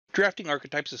Drafting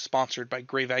Archetypes is sponsored by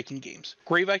Grey Viking Games.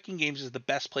 Grey Viking Games is the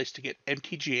best place to get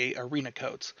MTGA arena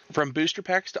codes. From booster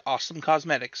packs to awesome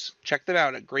cosmetics, check them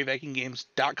out at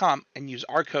greyvikinggames.com and use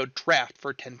our code DRAFT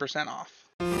for 10% off.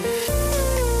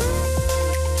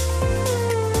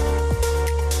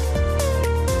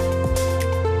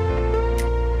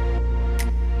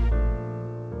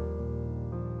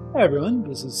 Hi everyone,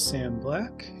 this is Sam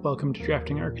Black. Welcome to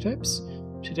Drafting Archetypes.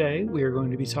 Today we are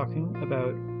going to be talking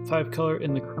about 5-color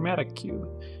in the Chromatic Cube.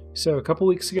 So a couple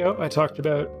weeks ago I talked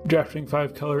about drafting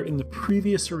 5-color in the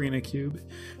previous Arena Cube,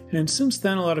 and since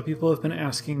then a lot of people have been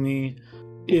asking me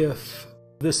if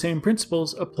the same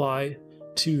principles apply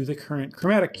to the current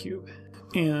Chromatic Cube.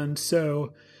 And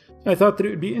so I thought that it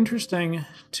would be interesting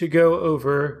to go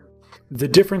over the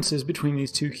differences between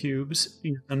these two cubes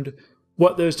and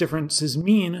what those differences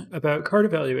mean about card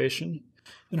evaluation.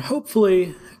 And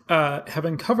hopefully,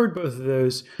 having covered both of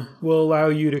those will allow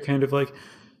you to kind of like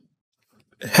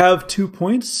have 2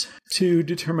 points to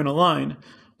determine a line,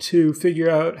 to figure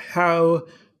out how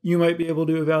you might be able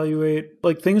to evaluate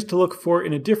like things to look for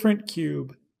in a different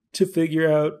cube to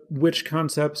figure out which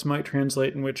concepts might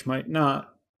translate and which might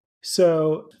not.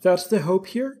 So that's the hope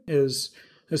here, is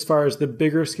as far as the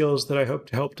bigger skills that I hope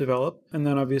to help develop. And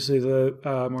then obviously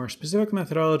the more specific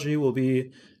methodology will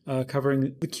be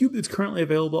covering the cube that's currently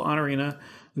available on Arena,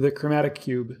 the Chromatic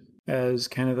Cube, as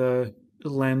kind of the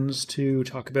lens to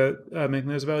talk about making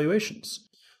those evaluations.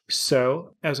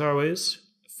 So, as always,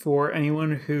 for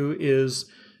anyone who is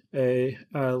a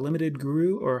limited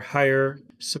guru or higher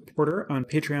supporter on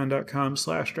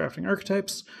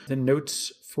patreon.com/draftingarchetypes, the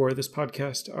notes for this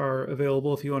podcast are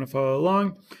available if you want to follow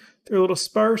along. They're a little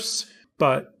sparse,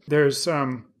 but there's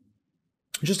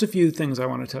just a few things I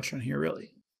want to touch on here,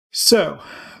 really. So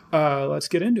let's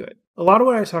get into it. A lot of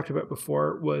what I talked about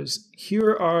before was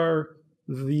here are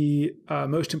the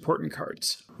most important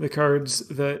cards. The cards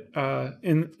that,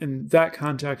 in that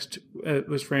context, it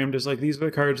was framed as like, these are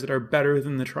the cards that are better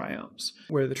than the Triomes.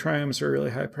 Where the Triomes are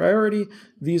really high priority,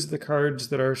 these are the cards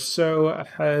that are so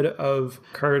ahead of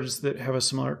cards that have a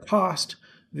similar cost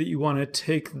that you want to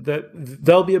take, that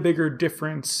there'll be a bigger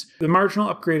difference. The marginal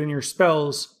upgrade in your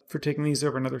spells for taking these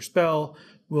over another spell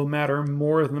will matter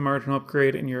more than the marginal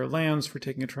upgrade in your lands for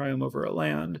taking a Triome over a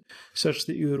land, such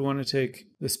that you would want to take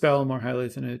the spell more highly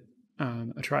than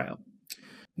a Triome.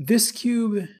 This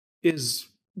cube is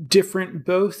different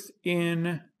both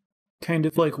in kind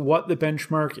of like what the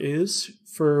benchmark is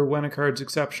for when a card's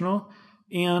exceptional,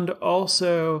 and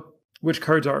also which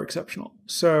cards are exceptional.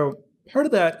 So part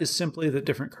of that is simply that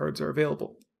different cards are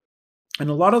available. And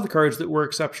a lot of the cards that were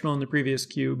exceptional in the previous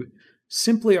cube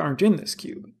simply aren't in this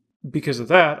cube. Because of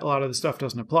that, a lot of the stuff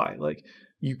doesn't apply. Like,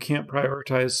 you can't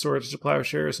prioritize Swords to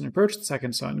Plowshares and Approach the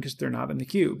Second Sun because they're not in the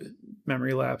cube.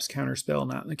 Memory Lapse, Counterspell,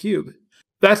 not in the cube.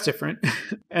 That's different.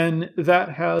 And that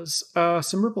has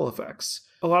some ripple effects.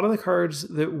 A lot of the cards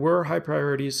that were high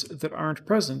priorities that aren't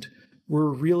present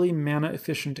were really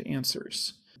mana-efficient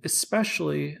answers.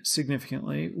 Especially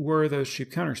significantly were those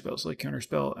cheap counterspells like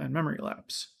Counterspell and Memory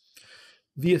Lapse.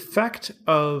 The effect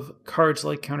of cards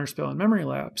like Counterspell and Memory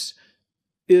Lapse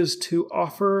is to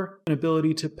offer an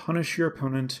ability to punish your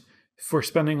opponent for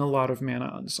spending a lot of mana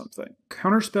on something.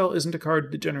 Counterspell isn't a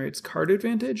card that generates card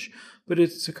advantage, but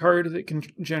it's a card that can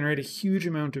generate a huge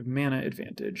amount of mana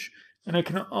advantage. And it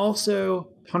can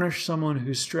also punish someone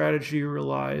whose strategy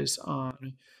relies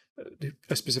on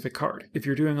a specific card. If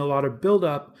you're doing a lot of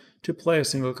build-up to play a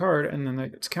single card and then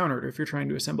that gets countered, or if you're trying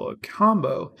to assemble a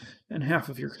combo and half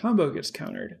of your combo gets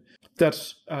countered,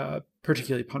 that's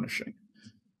particularly punishing.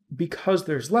 Because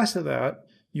there's less of that,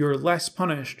 you're less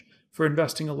punished for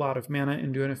investing a lot of mana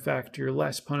into an effect. You're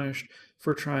less punished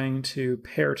for trying to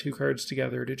pair two cards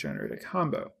together to generate a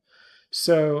combo.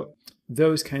 So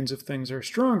those kinds of things are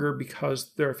stronger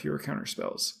because there are fewer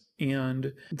counterspells.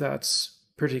 And that's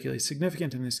particularly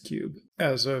significant in this cube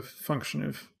as a function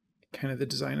of kind of the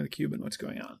design of the cube and what's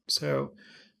going on. So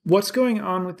what's going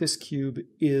on with this cube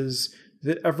is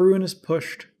that everyone is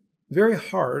pushed very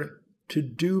hard to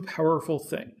do powerful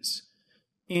things.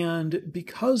 And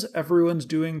because everyone's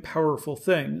doing powerful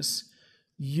things,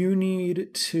 you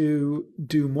need to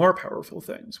do more powerful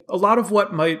things. A lot of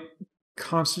what might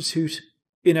constitute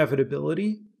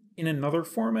inevitability in another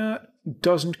format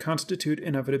doesn't constitute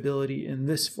inevitability in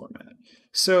this format.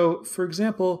 So, for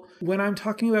example, when I'm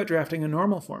talking about drafting a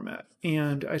normal format,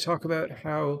 and I talk about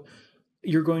how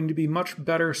you're going to be much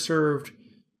better served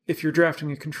if you're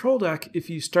drafting a control deck if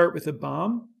you start with a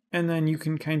bomb, and then you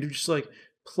can kind of just like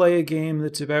play a game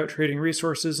that's about trading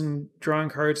resources and drawing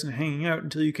cards and hanging out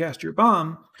until you cast your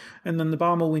bomb, and then the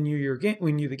bomb will win you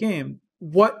the game.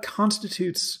 What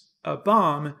constitutes a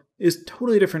bomb is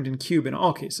totally different in cube in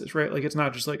all cases, right? Like, it's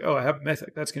not just like, oh, I have a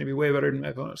mythic, that's going to be way better than my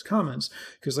opponent's commons,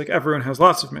 because like everyone has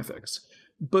lots of mythics.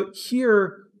 But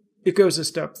here it goes a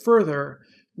step further,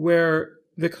 where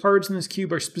the cards in this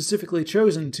cube are specifically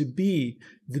chosen to be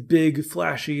the big,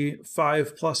 flashy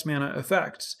 5+ mana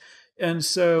effects. And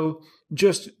so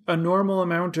just a normal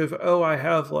amount of, oh, I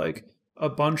have like a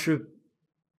bunch of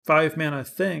 5 mana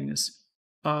things.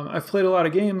 I've played a lot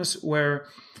of games where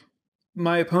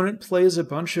my opponent plays a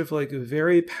bunch of like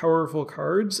very powerful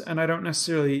cards, and I don't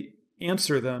necessarily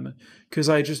answer them because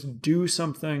I just do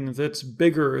something that's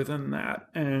bigger than that.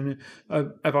 And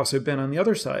I've also been on the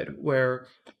other side where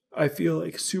I feel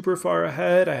like super far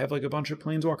ahead. I have like a bunch of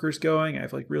planeswalkers going. I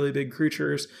have like really big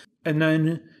creatures. And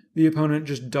then the opponent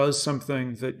just does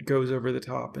something that goes over the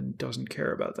top and doesn't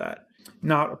care about that.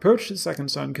 Not Approach to the Second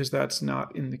Sun, because that's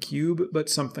not in the cube, but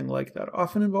something like that,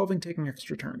 often involving taking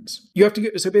extra turns. You have to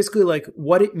get, so basically like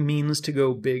what it means to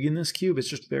go big in this cube is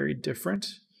just very different.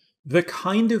 The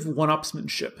kind of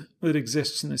one-upsmanship that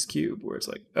exists in this cube, where it's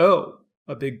like, oh,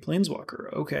 a big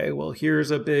planeswalker. Okay, well,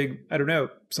 here's a big, I don't know,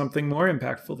 something more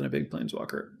impactful than a big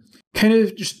planeswalker. Kind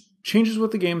of just changes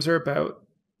what the games are about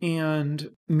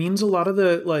and means a lot of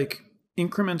the like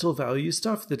incremental value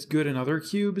stuff that's good in other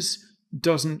cubes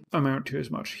doesn't amount to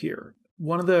as much here.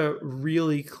 One of the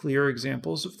really clear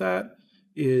examples of that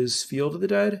is Field of the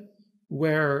Dead,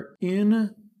 where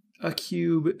in a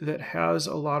cube that has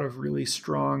a lot of really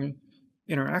strong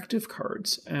interactive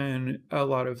cards and a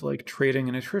lot of like trading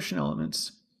and attrition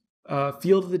elements,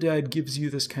 Field of the Dead gives you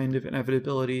this kind of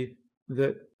inevitability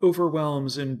that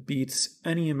overwhelms and beats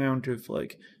any amount of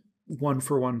like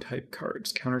 1-for-1 type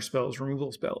cards, counter spells,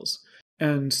 removal spells.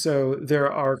 And so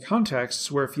there are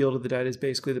contexts where Field of the Dead is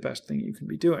basically the best thing you can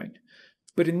be doing.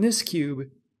 But in this cube,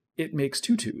 it makes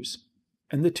 2/2s.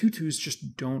 And the 2/2s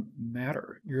just don't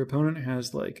matter. Your opponent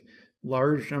has like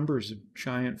large numbers of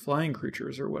giant flying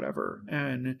creatures or whatever.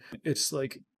 And it's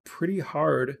like pretty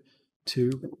hard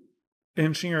to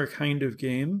engineer a kind of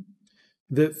game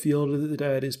that Field of the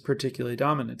Dead is particularly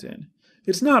dominant in.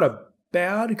 It's not a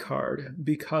bad card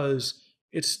because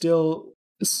it's still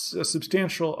a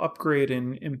substantial upgrade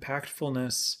in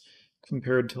impactfulness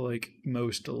compared to like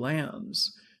most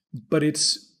lands, but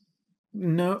it's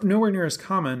nowhere near as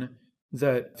common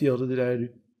that Field of the Dead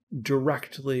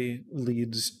directly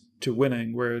leads to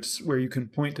winning, where you can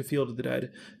point to Field of the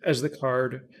Dead as the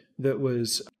card that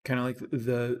was kind of like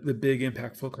the big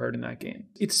impactful card in that game.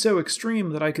 It's so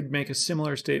extreme that I could make a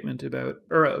similar statement about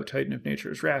Uro, Titan of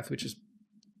Nature's Wrath, which is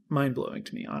mind-blowing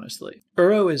to me, honestly.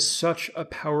 Uro is such a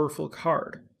powerful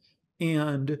card.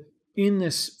 And in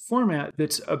this format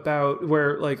that's about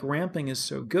where like ramping is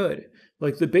so good,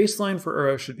 like the baseline for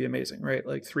Uro should be amazing, right?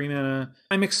 Like 3 mana.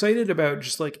 I'm excited about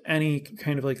just like any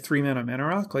kind of like 3 mana mana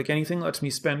rock. Like anything that lets me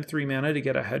spend 3 mana to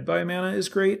get ahead by mana is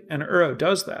great. And Uro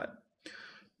does that.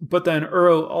 But then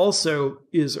Uro also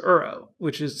is Uro,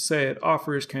 which is to say it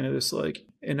offers kind of this like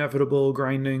inevitable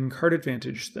grinding card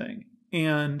advantage thing.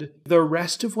 And the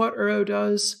rest of what Uro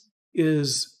does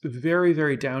is very,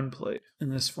 very downplayed in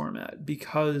this format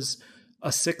because a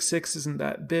 6/6 isn't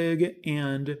that big,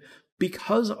 and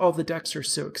because all the decks are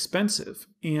so expensive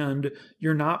and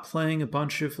you're not playing a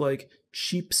bunch of like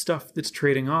cheap stuff that's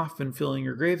trading off and filling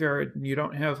your graveyard, and you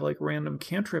don't have like random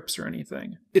cantrips or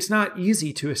anything, it's not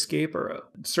easy to escape Uro.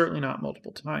 Certainly not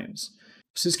multiple times.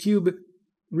 So this cube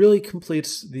really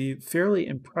completes the fairly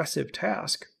impressive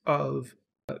task of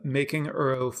making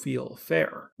Uro feel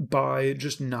fair by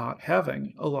just not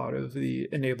having a lot of the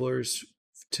enablers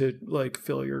to like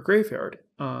fill your graveyard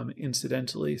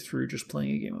incidentally through just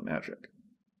playing a game of Magic.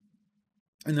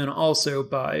 And then also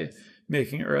by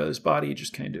making Uro's body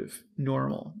just kind of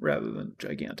normal rather than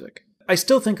gigantic. I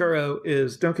still think Uro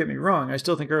is, don't get me wrong, I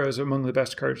still think Uro is among the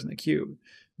best cards in the cube.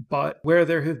 But where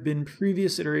there have been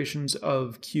previous iterations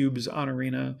of cubes on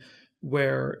Arena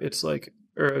where it's like,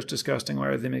 Uro's disgusting, why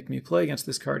did they make me play against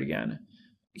this card again?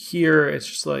 Here, it's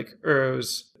just like,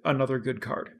 Uro's another good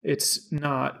card. It's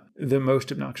not the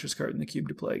most obnoxious card in the cube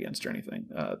to play against or anything.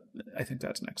 I think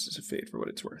that's Nexus of Fate for what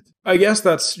it's worth. I guess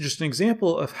that's just an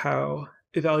example of how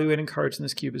evaluating cards in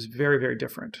this cube is very, very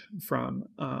different from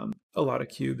a lot of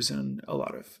cubes and a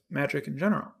lot of Magic in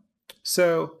general.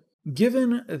 So,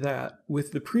 given that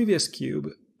with the previous cube,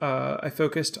 I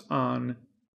focused on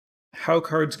how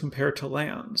cards compare to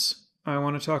lands, I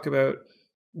want to talk about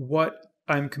what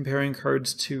I'm comparing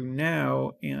cards to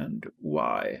now and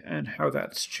why, and how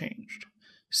that's changed.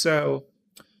 So,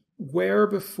 where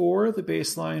before the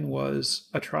baseline was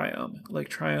a triome, like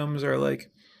triomes are like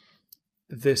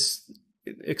this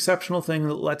exceptional thing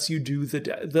that lets you do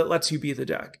that lets you be the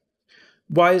deck.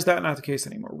 Why is that not the case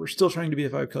anymore? We're still trying to be a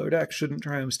 5-color deck. Shouldn't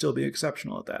Triomes still be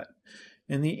exceptional at that?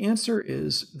 And the answer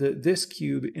is that this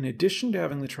cube, in addition to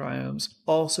having the Triomes,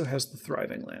 also has the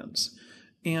Thriving Lands.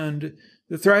 And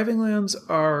the Thriving Lands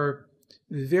are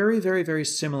very, very, very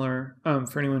similar.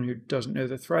 For anyone who doesn't know,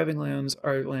 the Thriving Lands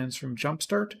are lands from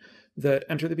Jumpstart that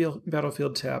enter the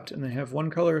battlefield tapped, and they have one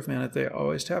color of mana that they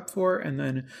always tap for, and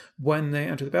then when they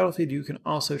enter the battlefield, you can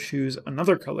also choose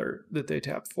another color that they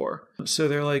tap for. So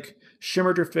they're like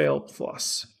Shimmerdrift Vale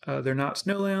plus. They're not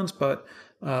snow lands, but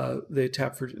they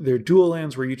tap for, they're dual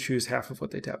lands where you choose half of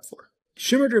what they tap for.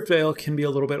 Shimmerdrift Vale can be a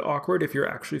little bit awkward if you're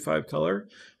actually 5-color,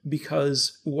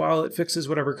 because while it fixes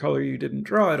whatever color you didn't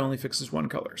draw, it only fixes one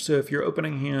color. So if your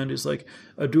opening hand is like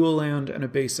a dual land and a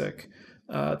basic,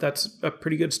 that's a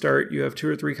pretty good start. You have 2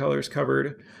 or 3 colors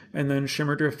covered, and then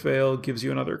Shimmerdrift Vale gives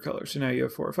you another color. So now you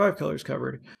have 4 or 5 colors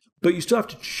covered, but you still have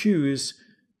to choose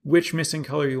which missing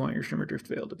color you want your Shimmerdrift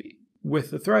Vale to be.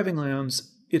 With the Thriving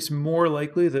Lands, it's more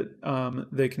likely that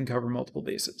they can cover multiple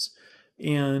bases.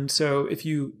 And so if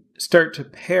you start to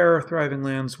pair Thriving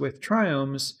Lands with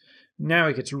Triomes, now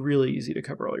it gets really easy to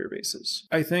cover all your bases.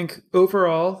 I think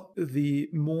overall, the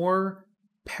more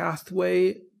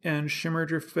Pathway and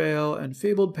Shimmerdrift Vale and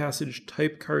Fabled Passage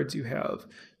type cards you have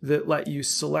that let you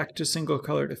select a single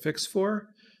color to fix for,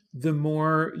 the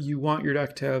more you want your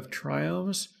deck to have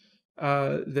Triomes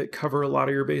that cover a lot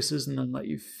of your bases,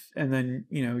 and then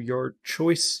your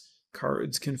choice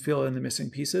cards can fill in the missing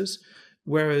pieces.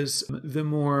 Whereas the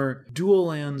more dual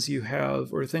lands you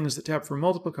have, or things that tap for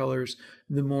multiple colors,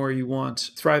 the more you want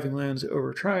Thriving Lands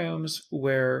over Triomes,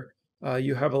 where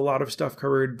you have a lot of stuff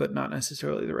covered, but not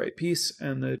necessarily the right piece,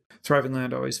 and the Thriving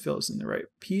Land always fills in the right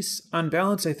piece. On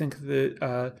balance, I think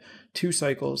the 2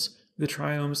 cycles, the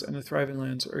Triomes and the Thriving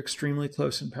Lands, are extremely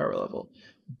close in power level.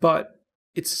 But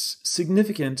it's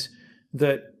significant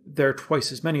that there are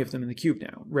twice as many of them in the cube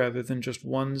now, rather than just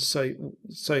one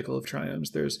cycle of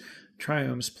Triomes. There's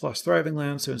Triomes plus Thriving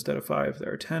Lands, so instead of 5,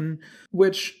 there are 10,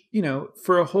 which,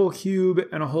 for a whole cube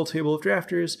and a whole table of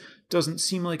drafters, doesn't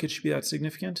seem like it should be that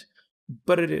significant,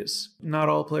 but it is. Not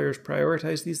all players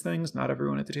prioritize these things. Not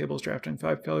everyone at the table is drafting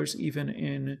 5 colors, even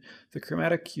in the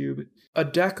chromatic cube. A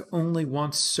deck only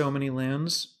wants so many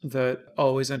lands that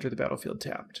always enter the battlefield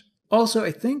tapped. Also,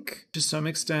 I think, to some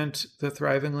extent, the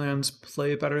Thriving Lands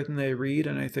play better than they read,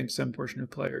 and I think some portion of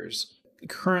players,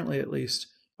 currently at least,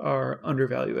 are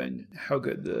undervaluing how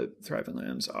good the Thriving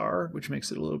Lands are, which makes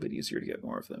it a little bit easier to get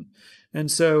more of them. And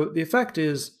so the effect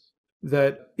is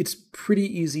that it's pretty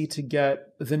easy to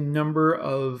get the number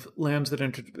of lands that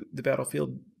enter the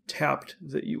battlefield tapped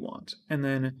that you want. And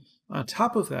then on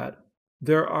top of that,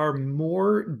 there are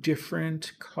more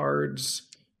different cards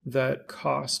that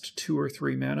cost 2 or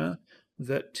 3 mana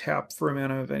that tap for a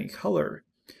mana of any color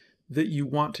that you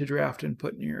want to draft and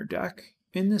put in your deck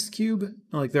in this cube.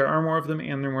 Like, there are more of them,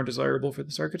 and they're more desirable for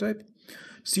this archetype.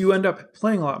 So you end up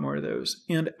playing a lot more of those,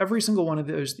 and every single one of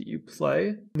those that you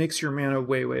play makes your mana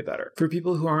way, way better. For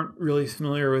people who aren't really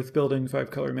familiar with building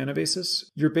 5-color mana bases,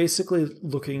 you're basically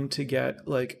looking to get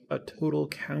like a total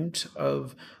count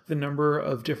of the number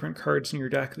of different cards in your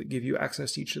deck that give you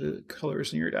access to each of the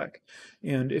colors in your deck.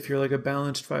 And if you're like a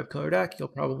balanced 5-color deck, you'll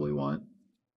probably want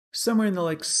somewhere in the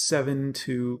like 7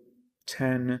 to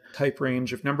 10 type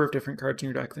range of number of different cards in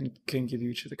your deck that can give you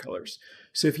each of the colors.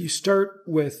 So if you start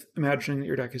with imagining that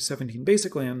your deck is 17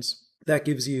 basic lands, that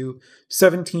gives you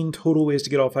 17 total ways to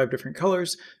get all 5 different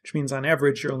colors, which means on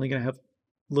average you're only going to have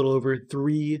a little over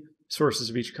 3 sources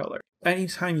of each color.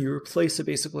 Anytime you replace a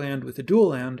basic land with a dual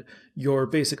land, you're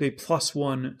basically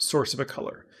 +1 source of a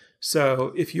color.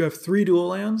 So if you have 3 dual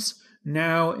lands,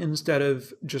 now instead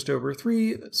of just over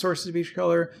 3 sources of each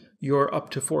color, you're up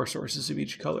to 4 sources of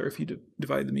each color if you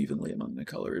divide them evenly among the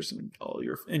colors,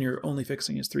 and your only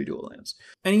fixing is 3 dual lands.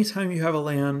 Anytime you have a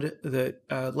land that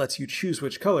lets you choose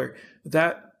which color,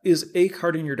 that is a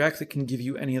card in your deck that can give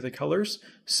you any of the colors.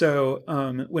 So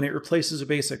when it replaces a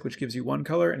basic, which gives you 1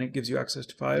 color and it gives you access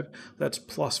to 5, that's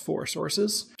 +4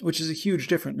 sources, which is a huge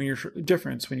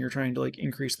difference when you're trying to like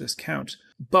increase this count.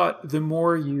 But the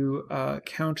more you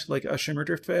count like a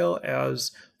Shimmerdrift Vale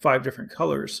as 5 different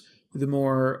colors, the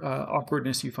more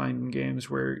awkwardness you find in games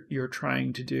where you're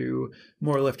trying to do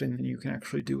more lifting than you can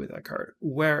actually do with that card.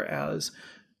 Whereas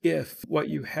if what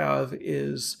you have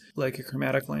is like a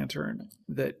Chromatic Lantern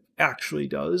that actually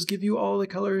does give you all the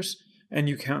colors, and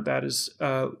you count that as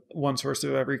 1 source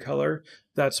of every color,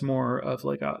 that's more of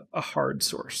like a hard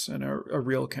source and a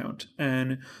real count.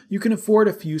 And you can afford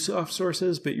a few soft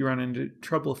sources, but you run into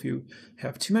trouble if you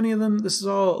have too many of them. This is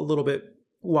all a little bit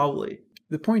wobbly.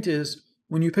 The point is,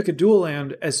 when you pick a dual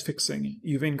land as fixing,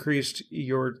 you've increased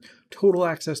your total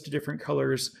access to different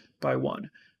colors by 1.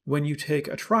 When you take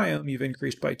a Triumph, you've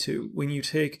increased by 2. When you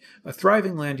take a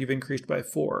Thriving Land, you've increased by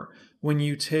 4. When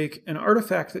you take an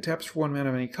artifact that taps for 1 mana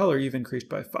of any color, you've increased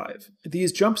by 5.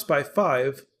 These jumps by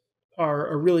 5 are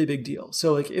a really big deal.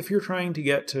 So like if you're trying to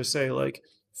get to say like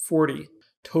 40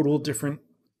 total different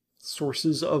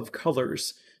sources of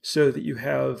colors so that you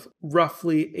have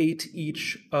roughly 8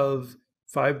 each of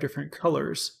 5 different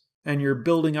colors, and you're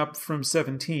building up from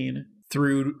 17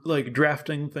 through like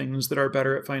drafting things that are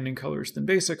better at finding colors than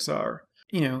basics are.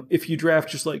 You know, if you draft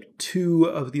just like 2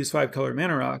 of these 5 color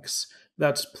mana rocks,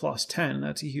 that's plus 10.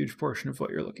 That's a huge portion of what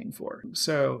you're looking for.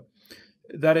 So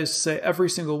that is to say every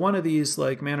single one of these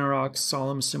like Mana Rocks,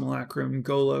 Solemn Simulacrum,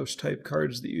 Golos type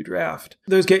cards that you draft,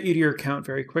 those get you to your count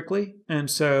very quickly. And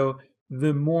so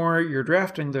the more you're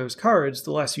drafting those cards,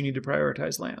 the less you need to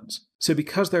prioritize lands. So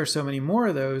because there are so many more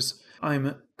of those,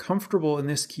 I'm comfortable in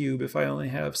this cube if I only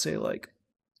have, say, like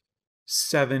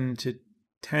 7 to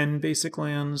 10 basic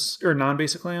lands, or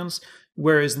non-basic lands,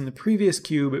 whereas in the previous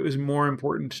cube, it was more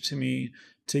important to me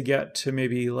to get to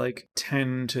maybe like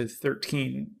 10 to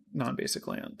 13 non-basic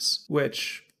lands,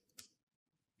 which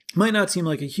might not seem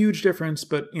like a huge difference,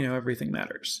 but, you know, everything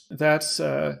matters. That's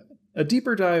a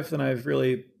deeper dive than I've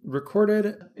really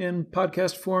recorded in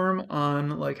podcast form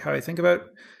on like how I think about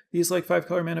these like 5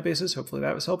 color mana bases. Hopefully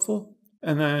that was helpful.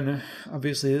 And then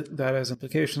obviously that has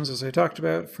implications, as I talked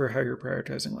about, for how you're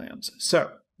prioritizing lands.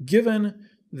 So given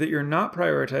that you're not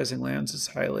prioritizing lands as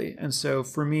highly, and so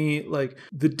for me, like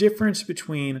the difference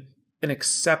between an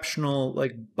exceptional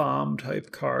like bomb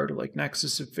type card like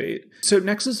Nexus of Fate. So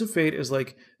Nexus of Fate is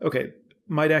like, okay,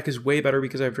 my deck is way better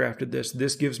because I've drafted this.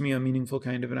 This gives me a meaningful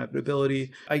kind of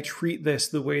inevitability. I treat this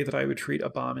the way that I would treat a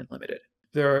bomb in Limited.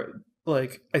 There are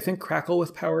like, I think Crackle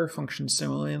with Power functions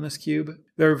similarly in this cube.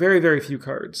 There are very, very few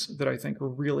cards that I think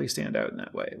really stand out in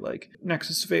that way. Like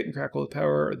Nexus of Fate and Crackle with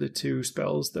Power are the 2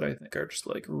 spells that I think are just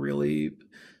like really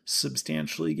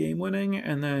substantially game winning.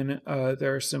 And then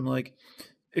there are some like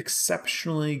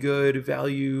exceptionally good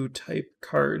value type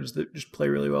cards that just play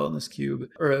really well in this cube.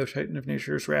 Or Titan of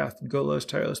Nature's Wrath, Golos,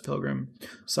 Tireless Pilgrim,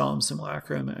 Solemn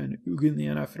Simulacrum, and Ugin the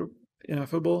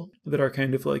Ineffable that are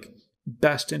kind of like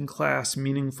best in class,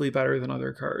 meaningfully better than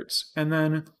other cards. And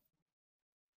then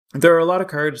there are a lot of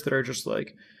cards that are just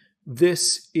like,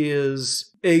 this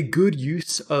is a good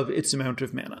use of its amount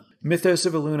of mana. Mythos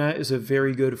of Illuna is a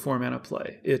very good 4 mana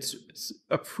play. It's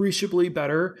appreciably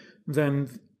better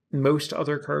than most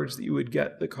other cards that you would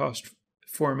get that cost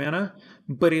 4 mana,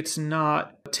 but it's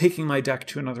not taking my deck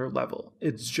to another level.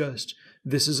 It's just,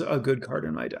 this is a good card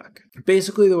in my deck.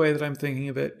 Basically, the way that I'm thinking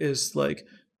of it is like,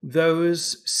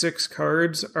 those 6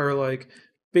 cards are like,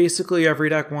 basically every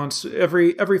deck wants,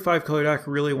 every 5 color deck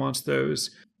really wants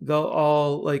those. They'll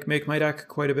all like make my deck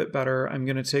quite a bit better. I'm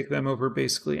going to take them over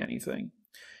basically anything.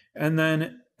 And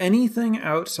then anything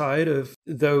outside of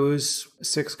those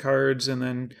 6 cards, and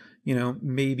then, you know,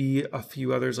 maybe a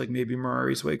few others, like maybe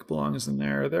Mirari's Wake belongs in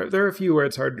there. There are a few where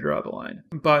it's hard to draw the line.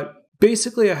 But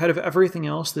basically ahead of everything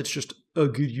else that's just a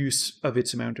good use of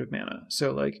its amount of mana.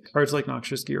 So like cards like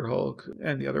Noxious Gearhulk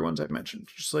and the other ones I've mentioned.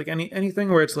 Just like anything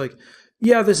where it's like,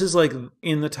 yeah, this is like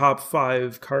in the top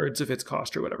 5 cards of its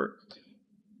cost or whatever.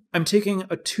 I'm taking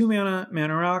a 2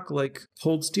 mana rock like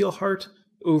Cold Steel Heart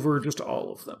over just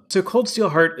all of them. So Cold Steel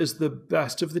Heart is the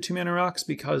best of the 2 mana rocks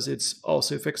because it's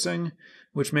also fixing,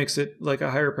 which makes it like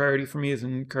a higher priority for me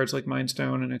than cards like Mind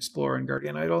Stone and Explore and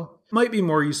Guardian Idol. Might be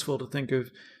more useful to think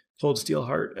of Cold Steel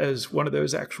Heart as one of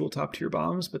those actual top tier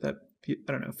bombs, but that,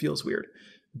 I don't know, feels weird.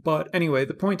 But anyway,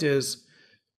 the point is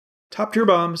top tier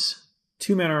bombs,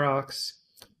 2 mana rocks.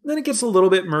 Then it gets a little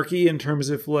bit murky in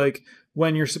terms of like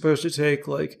when you're supposed to take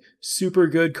like super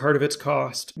good card of its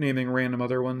cost, naming random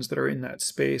other ones that are in that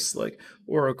space, like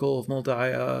Oracle of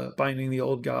Moldiah, Binding the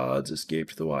Old Gods,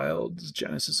 Escaped the Wilds,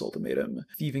 Genesis Ultimatum,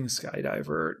 Thieving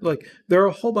Skydiver. Like there are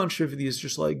a whole bunch of these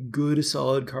just like good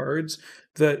solid cards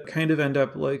that kind of end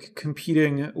up like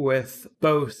competing with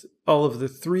both all of the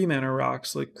 3 mana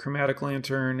rocks like Chromatic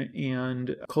Lantern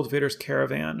and Cultivator's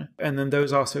Caravan. And then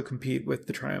those also compete with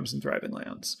the Triumphs and Thriving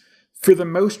Lands. For the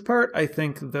most part, I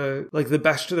think the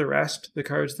best of the rest, the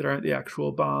cards that aren't the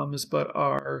actual bombs, but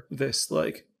are this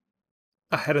like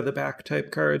ahead of the back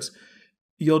type cards,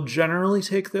 you'll generally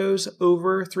take those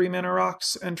over 3 mana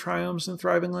rocks and Triumphs and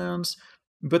Thriving Lands.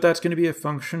 But that's going to be a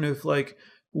function of like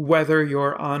whether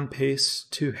you're on pace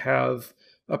to have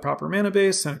a proper mana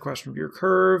base and a question of your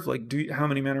curve. Like, how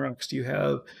many mana rocks do you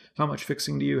have? How much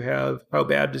fixing do you have? How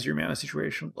bad does your mana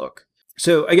situation look?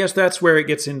 So I guess that's where it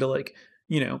gets into like,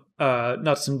 you know,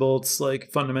 nuts and bolts,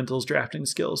 like fundamentals, drafting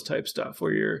skills type stuff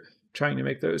where you're trying to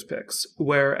make those picks.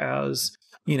 Whereas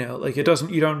You know, like you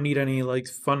don't need any like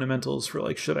fundamentals for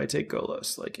like, should I take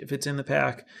Golos? Like if it's in the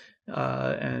pack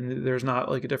and there's not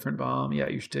like a different bomb, yeah,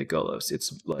 you should take Golos.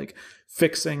 It's like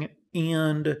fixing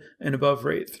and an above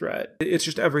rate threat. It's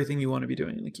just everything you want to be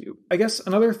doing in the cube. I guess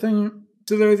another thing,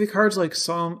 so there are the cards like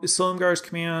Silumgar's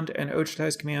Command and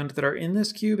Ochitai's Command that are in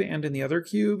this cube and in the other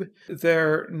cube.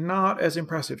 They're not as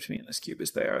impressive to me in this cube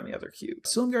as they are in the other cube.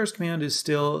 Silumgar's Command is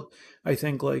still, I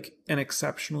think, like an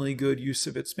exceptionally good use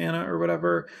of its mana or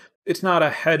whatever. It's not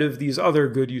ahead of these other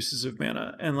good uses of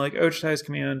mana. And like Ochitai's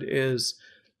Command is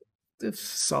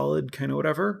solid, kind of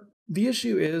whatever. The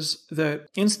issue is that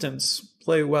instants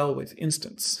play well with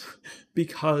instants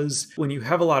because when you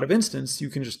have a lot of instants, you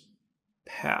can just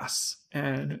pass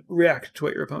and react to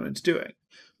what your opponent's doing.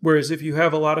 Whereas if you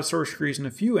have a lot of sorceries and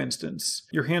a few instants,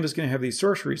 your hand is going to have these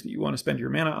sorceries that you want to spend your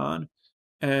mana on,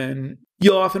 and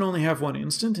you'll often only have one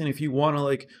instant, and if you want to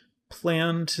like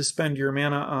plan to spend your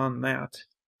mana on that,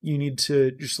 you need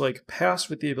to just like pass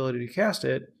with the ability to cast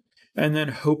it, and then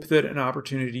hope that an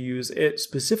opportunity to use it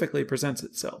specifically presents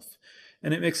itself.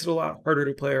 And it makes it a lot harder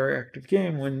to play a reactive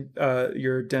game when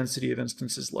your density of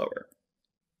instants is lower.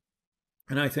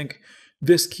 And I think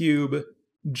this cube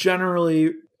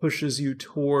generally pushes you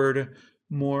toward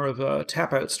more of a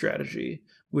tap-out strategy,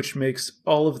 which makes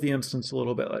all of the instants a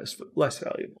little bit less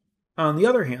valuable. On the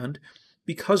other hand,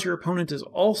 because your opponent is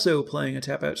also playing a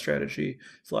tap-out strategy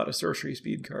with a lot of sorcery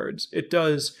speed cards, it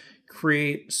does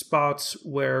create spots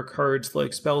where cards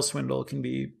like Spell Swindle can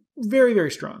be very,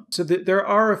 very strong. So there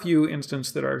are a few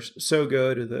instances that are so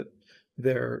good that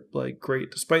they're like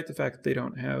great, despite the fact that they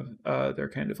don't have their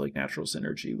kind of like natural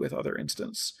synergy with other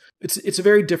instants. It's a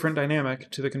very different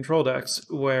dynamic to the control decks,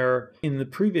 where in the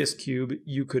previous cube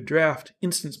you could draft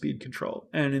instant speed control,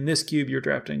 and in this cube you're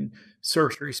drafting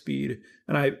sorcery speed,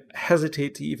 and I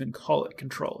hesitate to even call it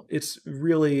control. It's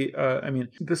really, I mean,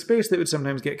 the space that would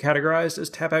sometimes get categorized as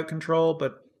tap out control,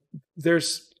 but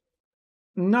there's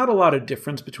not a lot of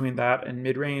difference between that and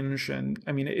mid-range, and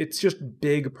I mean, it's just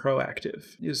big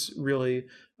proactive is really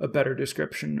a better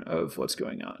description of what's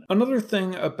going on. Another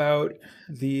thing about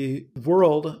the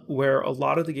world where a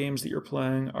lot of the games that you're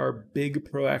playing are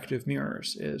big proactive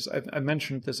mirrors is I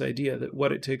mentioned this idea that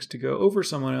what it takes to go over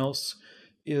someone else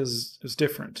is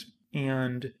different.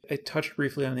 And I touched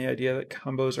briefly on the idea that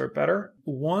combos are better.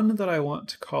 One that I want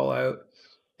to call out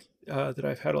that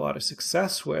I've had a lot of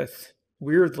success with,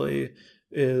 weirdly,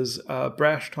 is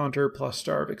Brash Taunter plus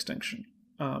Star of Extinction.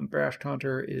 Brash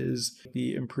Taunter is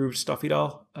the improved Stuffy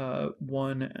Doll,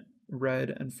 1 red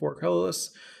and 4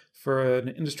 colorless. For an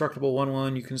indestructible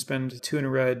 1/1, you can spend 2 in a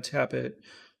red, tap it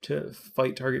to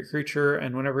fight target creature,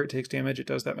 and whenever it takes damage, it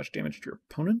does that much damage to your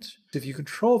opponent. If you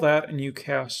control that and you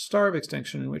cast Star of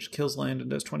Extinction, which kills land and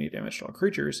does 20 damage to all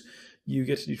creatures, you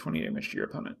get to do 20 damage to your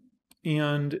opponent.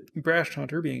 And Brash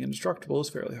Taunter, being indestructible, is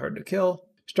fairly hard to kill.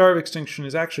 Star of Extinction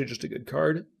is actually just a good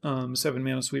card. 7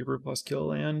 mana sweeper plus kill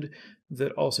land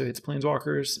that also hits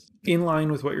planeswalkers, in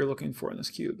line with what you're looking for in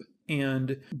this cube.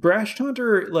 And Brash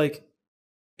Taunter, like,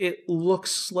 it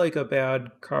looks like a bad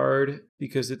card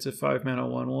because it's a 5 mana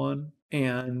 1/1.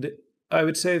 And I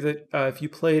would say that if you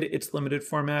played its limited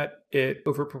format, it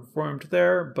overperformed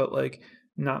there, but like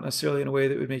not necessarily in a way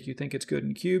that would make you think it's good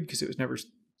in cube, because it was never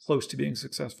close to being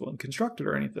successful in constructed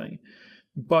or anything.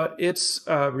 But it's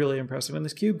really impressive in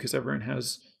this cube because everyone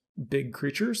has big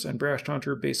creatures, and Brash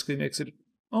Taunter basically makes it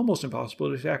almost impossible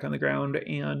to attack on the ground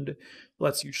and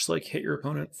lets you just like hit your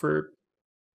opponent for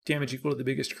damage equal to the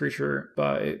biggest creature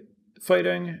by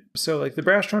fighting. So like the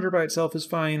Brash Taunter by itself is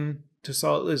fine to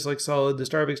solid, is like solid. The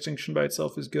Star of Extinction by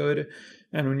itself is good.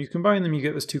 And when you combine them, you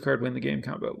get this 2-card win the game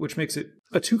combo, which makes it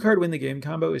a 2-card win the game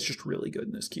combo is just really good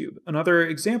in this cube. Another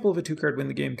example of a 2-card win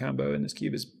the game combo in this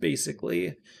cube is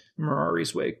basically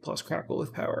Mirari's Wake plus Crackle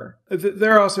with Power.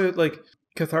 There are also like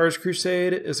Cathar's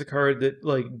Crusade is a card that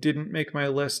like didn't make my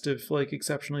list of like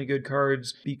exceptionally good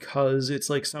cards because it's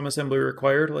like some assembly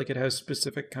required, like it has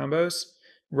specific combos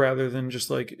rather than just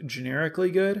like generically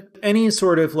good. Any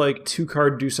sort of like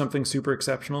 2-card do something super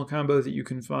exceptional combo that you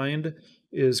can find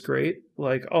is great.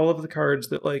 Like all of the cards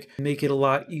that like make it a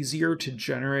lot easier to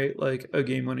generate like a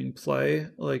game-winning play,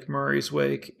 like Mirari's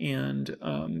Wake and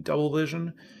Double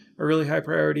Vision, are really high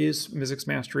priorities. Mizzix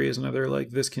Mastery is another like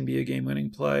this can be a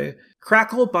game-winning play.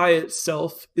 Crackle by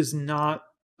itself is not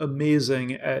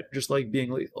amazing at just like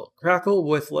being lethal. Crackle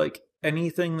with like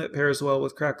anything that pairs well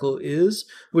with Crackle is,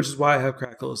 which is why I have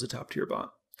Crackle as a top tier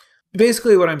bot.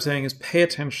 Basically what I'm saying is pay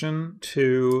attention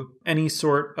to any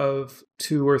sort of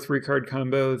 2 or 3 card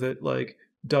combo that like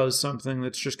does something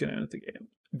that's just going to end the game,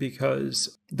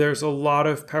 because there's a lot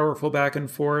of powerful back and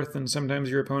forth, and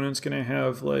sometimes your opponent's going to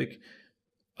have like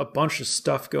a bunch of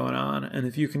stuff going on. And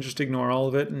if you can just ignore all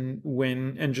of it and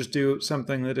win and just do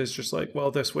something that is just like, well,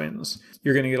 this wins,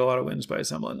 you're going to get a lot of wins by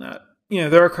assembling that.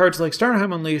 There are cards like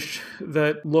Starnheim Unleashed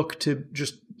that look to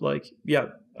just like, yeah,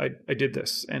 I did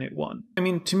this and it won. I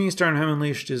mean, to me, Starnheim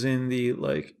Unleashed is in the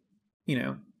like,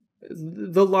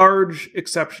 the large,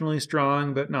 exceptionally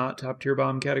strong, but not top tier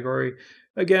bomb category.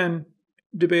 Again,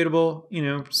 debatable.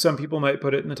 Some people might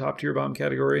put it in the top tier bomb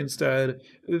category instead.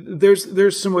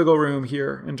 There's some wiggle room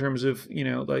here in terms of,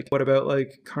 like, what about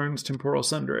like Karn's Temporal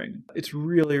Sundering? It's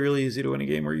really, really easy to win a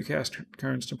game where you cast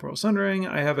Karn's Temporal Sundering.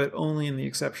 I have it only in the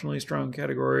exceptionally strong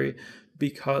category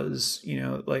because,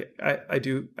 like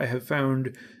I have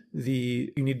found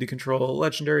the you need to control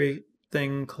legendary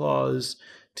thing clause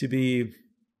to be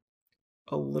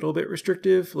a little bit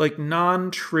restrictive, like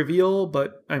non-trivial,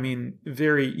 but I mean,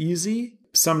 very easy.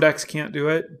 Some decks can't do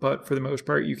it, but for the most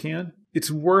part, you can.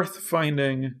 It's worth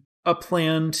finding a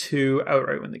plan to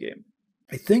outright win the game.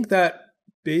 I think that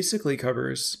basically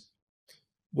covers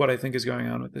what I think is going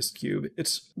on with this cube.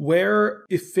 It's where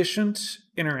efficient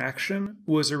interaction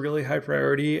was a really high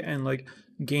priority, and like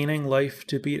gaining life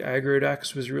to beat aggro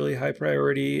decks was really high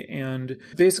priority, and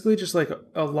basically just like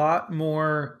a lot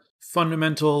more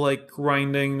fundamental, like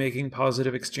grinding, making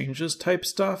positive exchanges type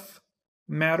stuff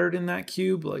mattered in that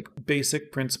cube, like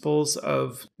basic principles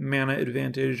of mana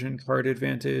advantage and card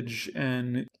advantage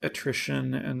and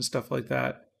attrition and stuff like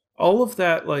that. All of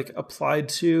that like applied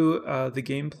to the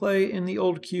gameplay in the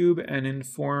old cube and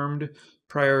informed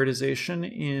prioritization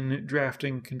in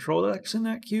drafting control decks in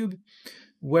that cube.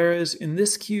 Whereas in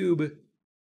this cube,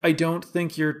 I don't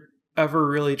think you're ever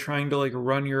really trying to like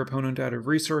run your opponent out of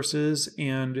resources,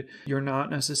 and you're not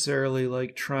necessarily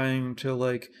like trying to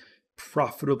like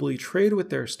profitably trade with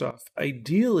their stuff.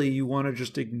 Ideally, you want to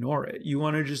just ignore it. You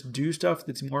want to just do stuff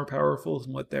that's more powerful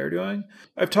than what they're doing.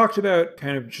 I've talked about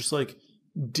kind of just like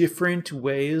different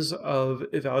ways of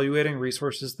evaluating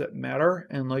resources that matter,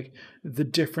 and like the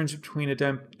difference between a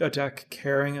deck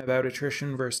caring about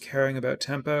attrition versus caring about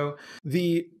tempo.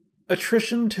 The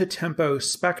attrition to tempo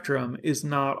spectrum is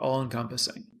not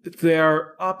all-encompassing. They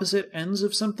are opposite ends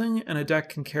of something, and a deck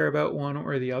can care about one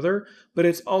or the other, but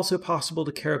it's also possible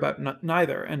to care about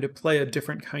neither and to play a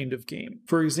different kind of game.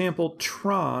 For example,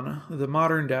 Tron, the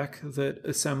modern deck that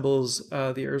assembles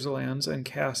the Urza lands and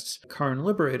casts Karn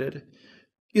Liberated,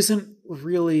 isn't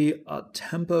really a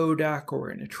tempo deck or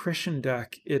an attrition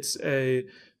deck. It's a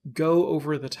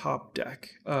go-over-the-top deck,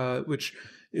 which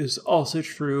is also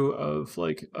true of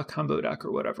like a combo deck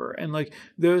or whatever. And like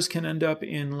those can end up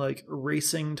in like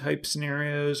racing type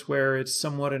scenarios where it's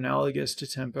somewhat analogous to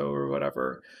tempo or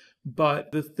whatever.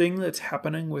 But the thing that's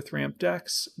happening with ramp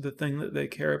decks, the thing that they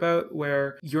care about,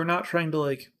 where you're not trying to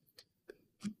like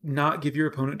not give your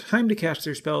opponent time to cast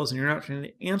their spells, and you're not trying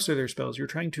to answer their spells. You're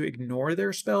trying to ignore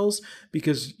their spells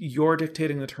because you're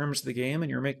dictating the terms of the game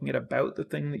and you're making it about the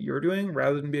thing that you're doing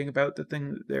rather than being about the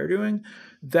thing that they're doing.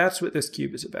 That's what this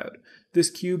cube is about.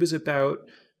 This cube is about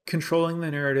controlling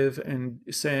the narrative and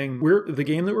saying the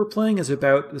game that we're playing is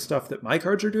about the stuff that my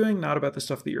cards are doing, not about the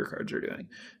stuff that your cards are doing.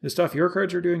 The stuff your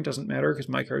cards are doing doesn't matter because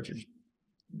my cards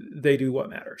they do what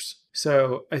matters.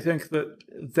 So I think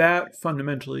that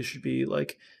fundamentally should be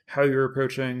like how you're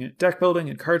approaching deck building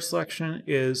and card selection,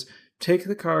 is take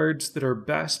the cards that are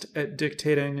best at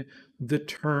dictating the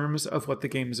terms of what the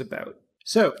game is about.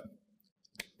 So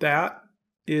that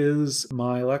is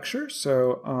my lecture.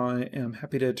 So I am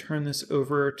happy to turn this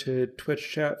over to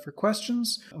Twitch chat for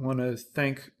questions. I want to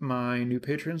thank my new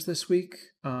patrons this week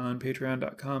on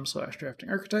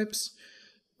patreon.com/draftingarchetypes.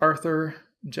 Arthur,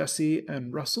 Jesse,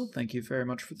 and Russell, thank you very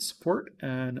much for the support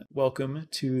and welcome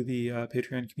to the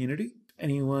Patreon community.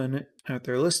 Anyone out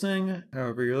there listening,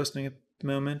 however you're listening at the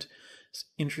moment, is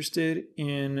interested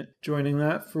in joining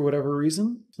that for whatever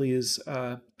reason, please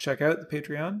check out the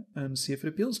Patreon and see if it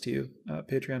appeals to you.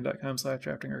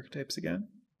 Patreon.com/draftingarchetypes again.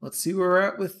 Let's see where we're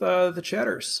at with the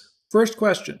chatters. First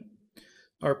question: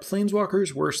 are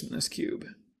planeswalkers worse in this cube?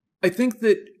 I think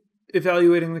that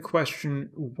evaluating the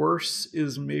question worse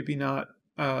is maybe not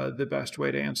the best way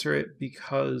to answer it,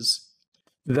 because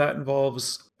that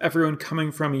involves everyone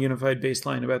coming from a unified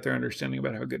baseline about their understanding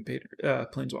about how good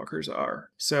planeswalkers are.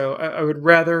 So I would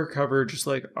rather cover just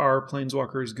like, are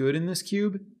planeswalkers good in this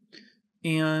cube?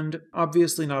 And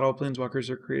obviously not all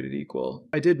planeswalkers are created equal.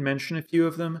 I did mention a few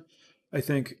of them. I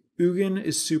think Ugin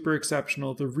is super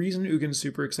exceptional. The reason Ugin's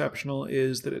super exceptional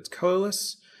is that it's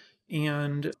colorless,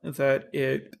 and that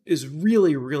it is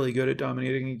really, really good at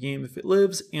dominating a game if it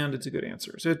lives, and it's a good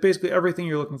answer. So it's basically everything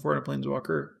you're looking for in a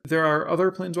Planeswalker. There are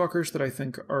other Planeswalkers that I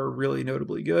think are really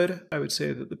notably good. I would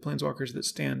say that the Planeswalkers that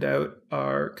stand out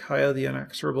are Kaya the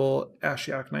Inexorable,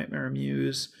 Ashiok Nightmare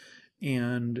Muse,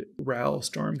 and Ral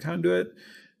Storm Conduit.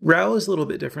 Ral is a little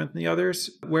bit different than the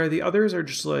others, where the others are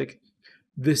just like,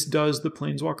 this does the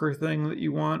Planeswalker thing that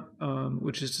you want,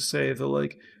 which is to say the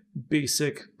like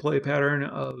basic play pattern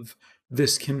of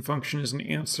this can function as an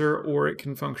answer, or it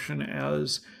can function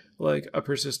as like a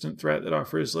persistent threat that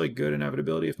offers like good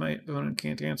inevitability if my opponent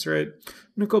can't answer it.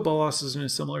 Nicol Bolas is in a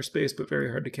similar space, but very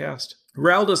hard to cast.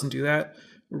 Ral doesn't do that.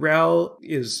 Ral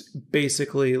is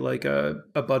basically like a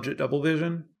budget double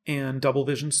vision, and double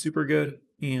vision's super good.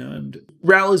 And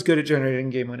Ral is good at generating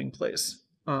game-winning plays.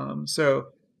 So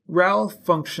Ral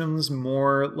functions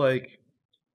more like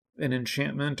an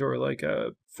enchantment or like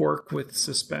a fork with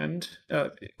suspend,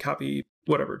 copy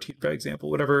whatever, by example,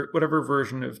 whatever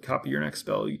version of copy your next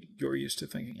spell you're used to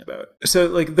thinking about. So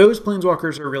like those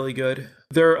Planeswalkers are really good.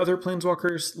 There are other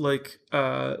Planeswalkers like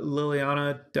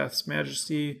Liliana, Death's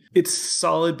Majesty. It's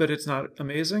solid, but it's not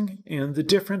amazing. And the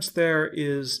difference there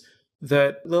is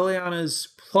that Liliana's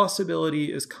plus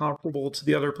ability is comparable to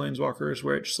the other Planeswalkers,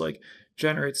 where it just like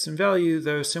generates some value,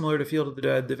 though similar to Field of the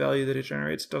Dead, the value that it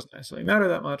generates doesn't necessarily matter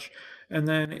that much. And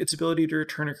then its ability to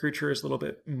return a creature is a little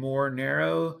bit more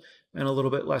narrow and a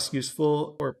little bit less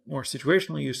useful, or more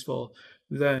situationally useful,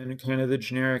 than kind of the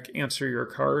generic answer your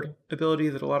card ability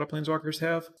that a lot of Planeswalkers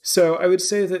have. So I would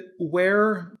say that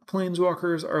where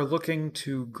Planeswalkers are looking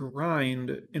to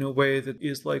grind in a way that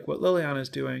is like what Liliana is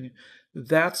doing,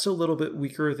 that's a little bit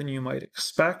weaker than you might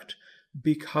expect,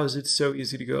 because it's so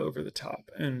easy to go over the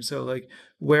top. And so like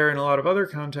where in a lot of other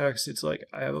contexts, it's like,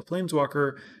 I have a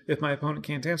Planeswalker. If my opponent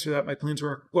can't answer that, my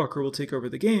Planeswalker will take over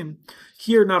the game.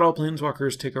 Here, not all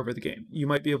Planeswalkers take over the game. You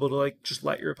might be able to like just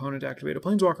let your opponent activate a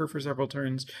Planeswalker for several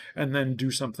turns and then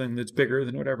do something that's bigger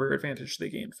than whatever advantage they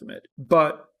gain from it.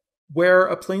 But where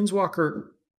a Planeswalker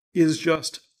is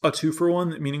just a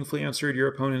 2-for-1 that meaningfully answered your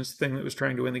opponent's thing that was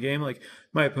trying to win the game. Like,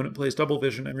 my opponent plays double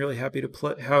vision. I'm really happy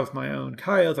to have my own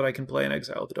Kaya that I can play and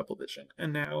exile the double vision.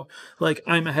 And now, like,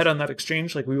 I'm ahead on that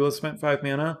exchange. Like, we both spent 5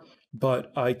 mana,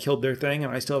 but I killed their thing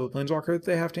and I still have a Planeswalker that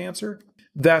they have to answer.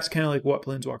 That's kind of like what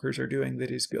Planeswalkers are doing that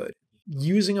is good.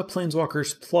 Using a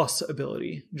Planeswalker's plus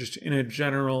ability, just in a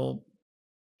general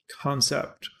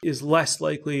concept, is less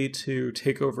likely to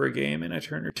take over a game in a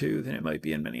turn or two than it might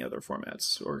be in many other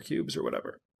formats or cubes or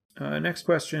whatever. Next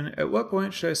question. At what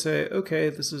point should I say, okay,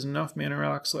 this is enough mana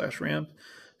rock / ramp,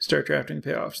 start drafting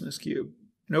payoffs in this cube?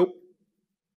 Nope.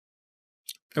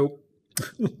 There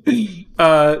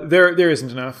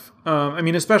isn't enough. I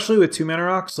mean, especially with 2 mana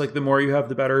rocks, like the more you have,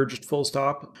 the better, just full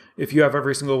stop. If you have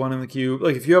every single one in the cube,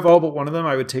 like if you have all but one of them,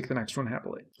 I would take the next one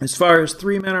happily. As far as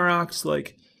 3 mana rocks,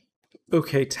 like,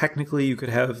 okay, technically you could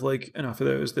have like enough of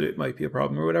those that it might be a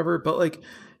problem or whatever, but like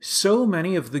so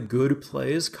many of the good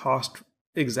plays cost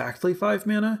exactly 5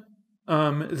 mana,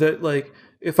 that like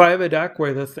if I have a deck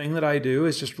where the thing that I do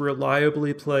is just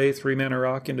reliably play 3 mana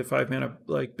rock into 5 mana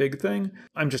like big thing,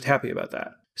 I'm just happy about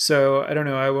that. So I don't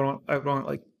know, I would want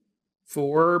like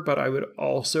 4, but I would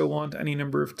also want any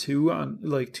number of 2 on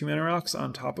like 2 mana rocks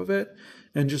on top of it.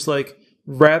 And just like,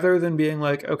 rather than being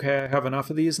like, okay, I have enough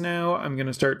of these now, I'm going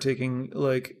to start taking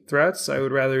like threats, I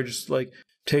would rather just like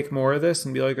take more of this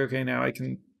and be like, okay, now I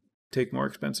can take more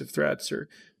expensive threats or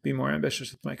be more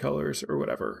ambitious with my colors or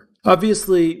whatever.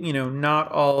 Obviously, you know,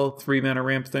 not all 3 mana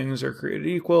ramp things are created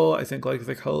equal. I think like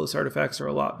the colorless artifacts are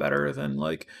a lot better than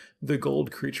like the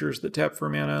gold creatures that tap for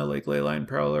mana, like Leyline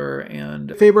Prowler,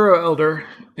 and Fabro Elder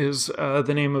is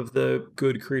the name of the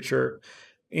good creature.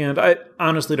 And I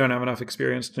honestly don't have enough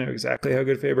experience to know exactly how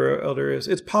good Fabro Elder is.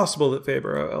 It's possible that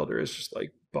Fabro Elder is just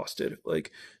like busted,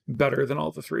 like better than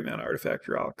all the 3 mana artifact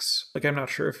rocks. Like, I'm not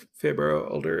sure if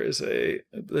Fabro Elder is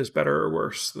better or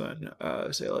worse than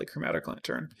say like Chromatic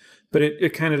Lantern, but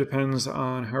it kind of depends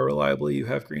on how reliably you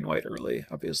have green white early,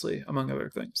 obviously, among other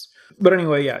things. But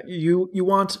anyway, yeah, you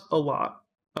want a lot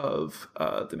of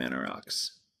the mana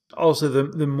rocks. Also,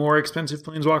 the more expensive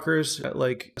Planeswalkers,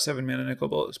 like 7 mana Nicol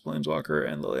Bolas Planeswalker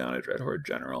and Liliana Dreadhorde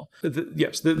General.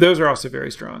 Yes, those are also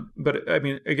very strong. But I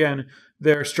mean, again,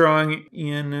 they're strong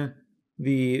in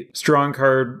the strong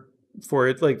card for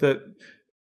it, like the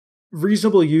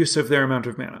reasonable use of their amount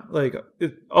of mana. Like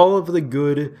all of the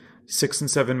good 6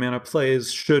 and 7 mana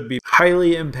plays should be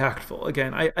highly impactful.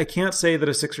 Again, I can't say that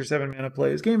a 6 or 7 mana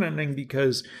play is game ending,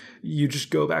 because you just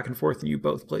go back and forth and you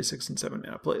both play 6 and 7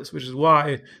 mana plays, which is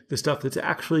why the stuff that's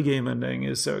actually game ending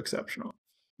is so exceptional.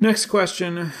 Next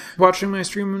question. Watching my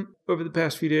stream over the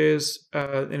past few days,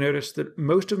 I noticed that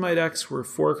most of my decks were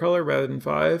 4-color rather than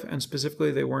 5, and specifically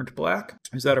they weren't black.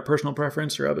 Is that a personal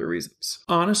preference or other reasons?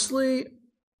 Honestly,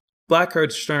 black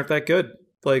cards just aren't that good.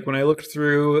 Like, when I looked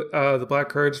through the black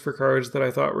cards for cards that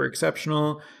I thought were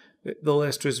exceptional, the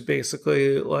list was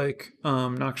basically like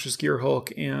Noxious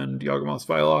Gearhulk and Yawgmoth's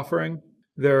Vile Offering.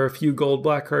 There are a few gold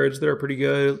black cards that are pretty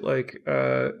good, like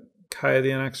Kaya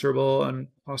the Inexorable and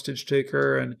Hostage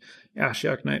Taker and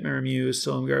Ashiok Nightmare Muse,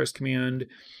 Silumgar's Command.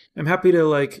 I'm happy to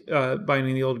like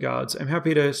Binding the Old Gods. I'm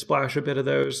happy to splash a bit of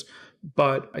those,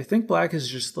 but I think black is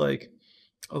just like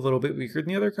a little bit weaker than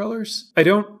the other colors. I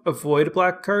don't avoid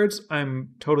black cards. I'm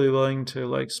totally willing to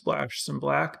like splash some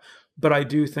black, but I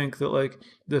do think that like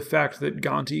the fact that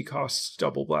Gonti costs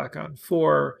double black on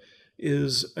 4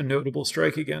 is a notable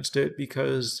strike against it,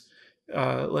 because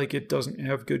like it doesn't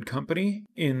have good company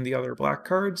in the other black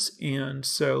cards, and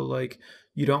so like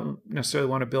you don't necessarily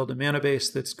want to build a mana base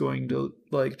that's going to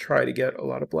like try to get a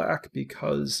lot of black,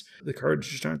 because the cards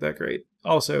just aren't that great.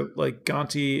 Also, like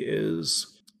Gonti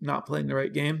is not playing the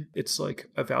right game. It's like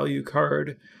a value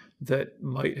card that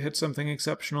might hit something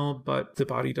exceptional, but the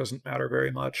body doesn't matter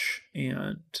very much,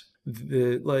 and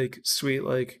the like sweet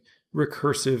like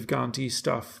recursive Gonti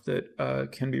stuff that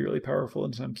can be really powerful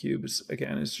in some cubes,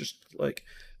 again, is just like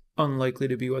unlikely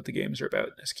to be what the games are about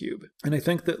in this cube. And I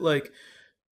think that like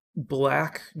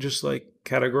black, just like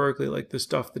categorically, like the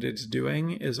stuff that it's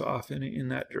doing is often in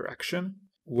that direction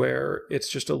where it's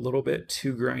just a little bit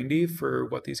too grindy for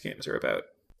what these games are about.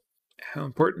 How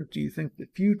important do you think the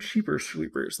few cheaper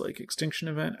sweepers like Extinction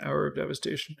Event, Hour of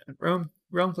Devastation, and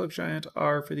Realmcloak Giant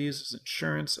are for these as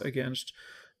insurance against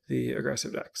the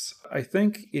aggressive decks? I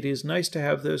think it is nice to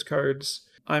have those cards.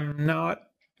 I'm not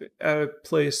at a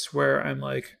place where I'm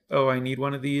like, oh, I need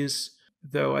one of these,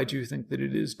 though I do think that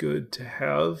it is good to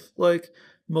have like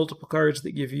multiple cards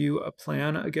that give you a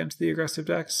plan against the aggressive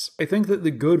decks. I think that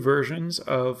the good versions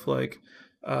of like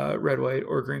red-white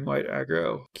or green-white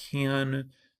aggro can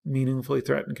meaningfully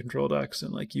threaten control decks,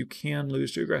 and like you can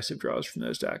lose to aggressive draws from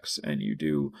those decks, and you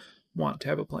do want to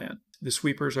have a plan. The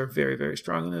sweepers are very, very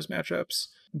strong in those matchups,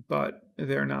 but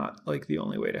they're not like the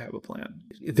only way to have a plan.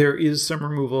 There is some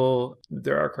removal.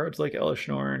 There are cards like Elesh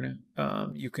Norn.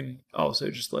 You can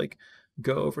also just like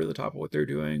go over the top of what they're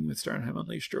doing with Starnheim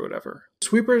Unleashed or whatever.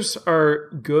 Sweepers are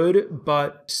good,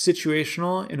 but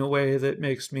situational in a way that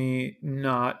makes me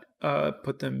not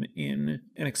put them in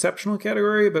an exceptional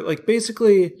category. But like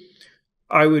basically,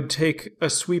 I would take a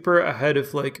sweeper ahead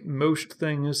of like most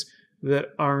things that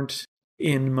aren't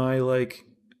in my like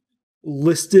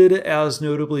listed as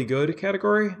notably good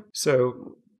category.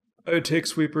 So I would take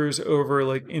sweepers over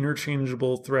like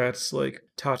interchangeable threats like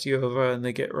Tatiova and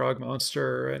the Get Rog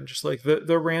Monster, and just like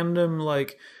the random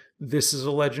like this is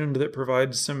a legend that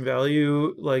provides some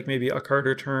value, like maybe a card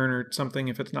or turn or something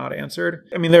if it's not answered.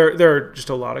 I mean, there are just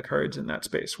a lot of cards in that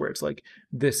space where it's like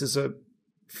this is a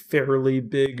fairly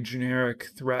big generic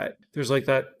threat. There's like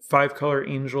that 5-color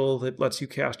angel that lets you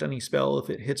cast any spell if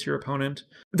it hits your opponent.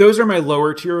 Those are my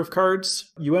lower tier of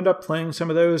cards. You end up playing some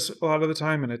of those a lot of the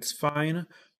time and it's fine,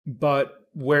 but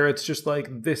where it's just like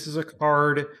this is a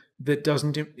card that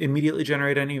doesn't immediately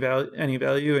generate any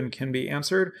value and can be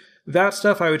answered, that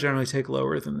stuff I would generally take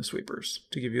lower than the sweepers,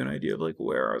 to give you an idea of like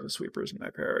where are the sweepers in my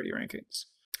priority rankings.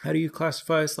 How do you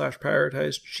classify /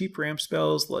 prioritize cheap ramp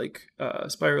spells like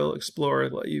Spiral Explorer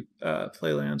that let you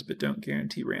play lands but don't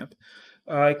guarantee ramp?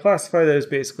 I classify those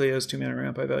basically as 2-mana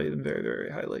ramp. I value them very,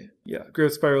 very highly. Yeah,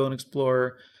 Growth Spiral and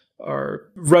Explorer are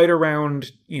right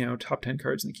around, top 10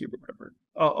 cards in the cube or whatever.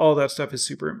 All that stuff is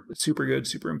super, super good,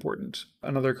 super important.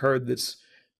 Another card that's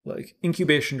like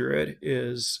Incubation Druid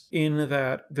is in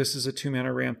that this is a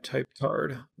 2-mana ramp type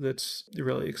card that's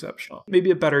really exceptional.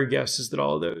 Maybe a better guess is that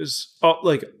all of those,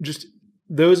 just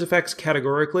those effects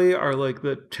categorically are like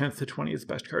the 10th to 20th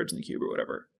best cards in the cube or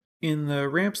whatever. In the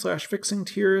ramp / fixing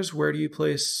tiers, where do you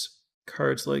place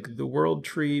cards like the World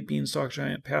Tree, Beanstalk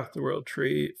Giant, Path to the World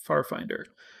Tree, Farfinder?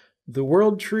 The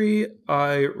World Tree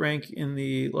I rank in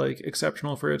the like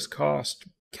exceptional for its cost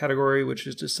category, which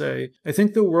is to say, I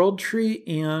think the World Tree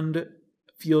and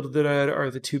Field of the Dead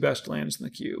are the 2 best lands in the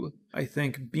cube. I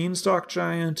think Beanstalk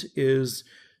Giant is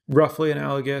roughly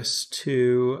analogous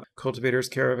to Cultivator's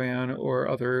Caravan or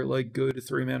other like good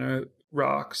 3-mana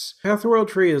rocks. Path to the World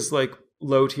Tree is like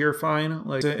low tier fine.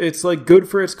 Like it's like good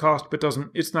for its cost, but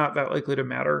it's not that likely to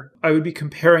matter. I would be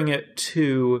comparing it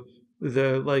to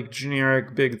the like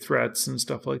generic big threats and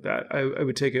stuff like that. I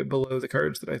would take it below the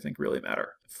cards that I think really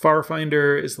matter.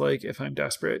 Farfinder is like if I'm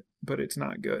desperate, but it's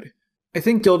not good. I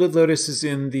think Gilded Lotus is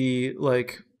in the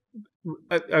like,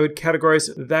 I would categorize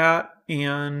that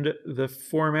and the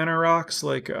 4 mana rocks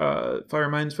like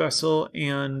Firemind's Vessel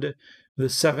and the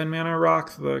 7 mana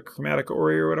rock, the Chromatic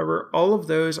Ori or whatever, all of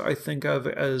those I think of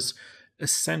as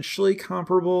essentially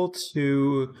comparable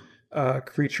to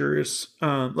creatures,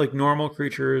 like normal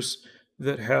creatures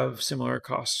that have similar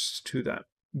costs to them.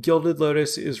 Gilded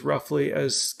Lotus is roughly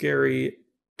as scary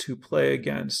to play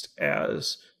against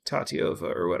as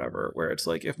Tatiova or whatever, where it's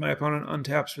like, if my opponent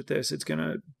untaps with this, it's going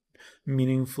to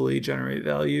meaningfully generate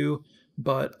value,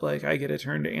 but like I get a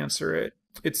turn to answer it.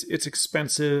 It's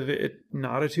expensive. It's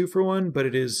not a 2-for-1, but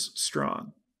it is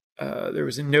strong. There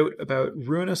was a note about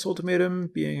Ruinous Ultimatum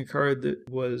being a card that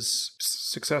was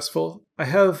successful. I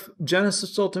have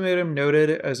Genesis Ultimatum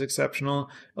noted as exceptional.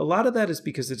 A lot of that is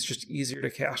because it's just easier to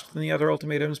cast than the other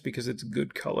ultimatums because it's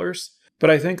good colors.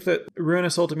 But I think that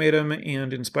Ruinous Ultimatum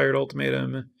and Inspired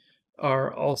Ultimatum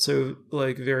are also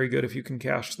like very good if you can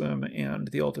cast them, and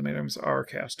the ultimatums are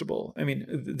castable. I mean,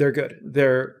 they're good.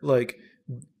 They're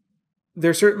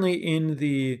certainly in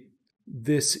the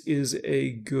this is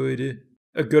a good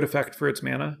effect for its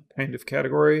mana kind of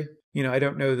category. You know, I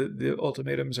don't know that the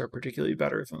ultimatums are particularly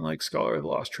better than like Scholar of the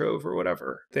Lost Trove or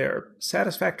whatever. They're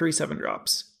satisfactory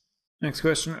 7-drops. Next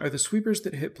question, are the sweepers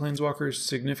that hit planeswalkers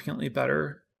significantly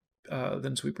better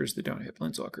than sweepers that don't hit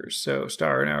planeswalkers? So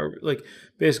Star and Hour, like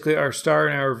basically are Star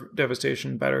and Hour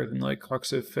Devastation better than like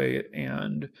Hawks of Fate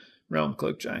and Realm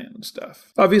Cloak Giant and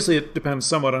stuff? Obviously, it depends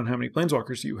somewhat on how many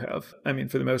planeswalkers you have. I mean,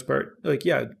 for the most part, like,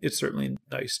 yeah, it's certainly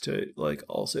nice to like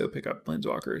also pick up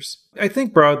planeswalkers. I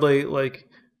think broadly, like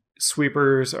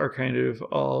sweepers are kind of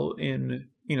all in,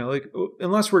 you know, like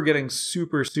unless we're getting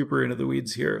super, super into the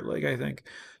weeds here, like I think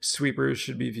sweepers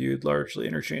should be viewed largely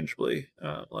interchangeably.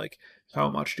 Like, how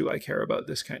much do I care about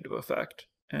this kind of effect?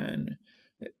 And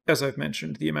as I've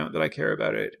mentioned, the amount that I care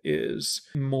about it is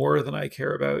more than I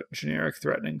care about generic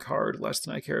threatening card, less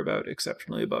than I care about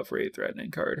exceptionally above rate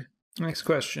threatening card. Next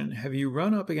question. Have you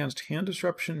run up against hand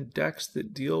disruption decks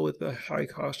that deal with the high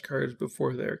cost cards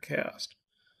before they're cast?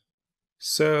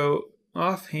 So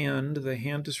offhand, the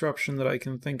hand disruption that I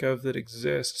can think of that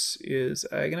exists is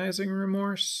Agonizing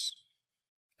Remorse.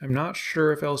 I'm not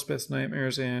sure if Elspeth's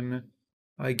Nightmare's in.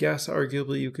 I guess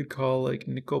arguably you could call like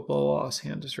Nicol Bolas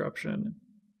hand disruption.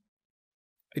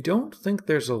 I don't think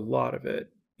there's a lot of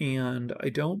it, and I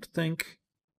don't think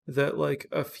that like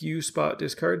a few spot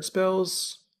discard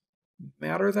spells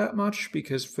matter that much,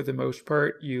 because for the most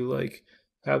part you like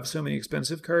have so many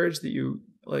expensive cards that you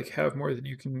like have more than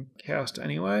you can cast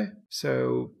anyway.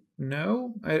 So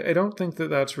no, I don't think that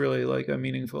that's really like a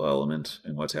meaningful element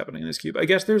in what's happening in this cube. I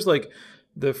guess there's like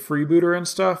the freebooter and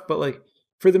stuff, but like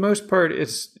for the most part,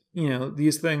 it's, you know,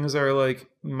 these things are like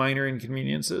minor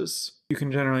inconveniences. You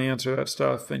can generally answer that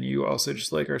stuff, and you also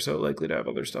just like are so likely to have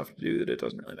other stuff to do that it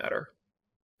doesn't really matter.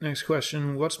 Next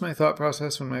question, what's my thought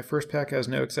process when my first pack has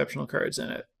no exceptional cards in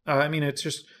it? I mean, it's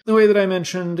just the way that I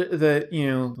mentioned that, you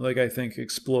know, like I think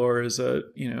Explore is a,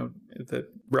 you know, the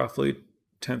roughly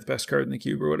 10th best card in the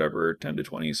cube or whatever, 10 to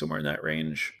 20, somewhere in that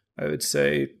range. I would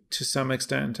say to some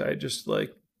extent, I just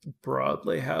like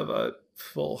broadly have a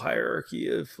full hierarchy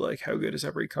of like how good is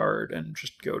every card and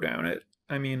just go down it.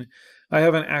 I mean, I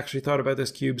haven't actually thought about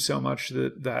this cube so much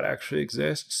that that actually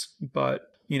exists, but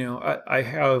you know, I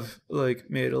have like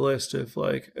made a list of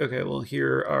like, okay, well,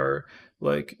 here are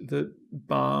like the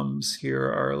bombs,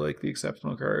 here are like the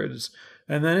exceptional cards,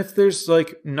 and then if there's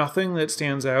like nothing that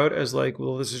stands out as like,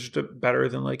 well, this is just better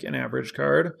than like an average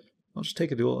card, I'll just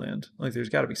take a dual land. Like, there's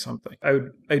got to be something. I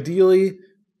would ideally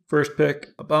first pick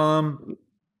a bomb.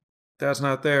 That's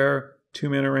not there. 2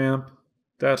 mana ramp.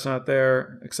 That's not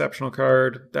there. Exceptional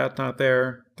card. That's not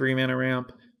there. 3 mana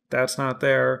ramp. That's not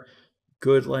there.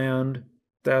 Good land.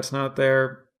 That's not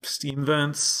there. Steam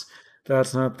vents.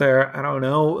 That's not there. I don't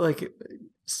know. Like,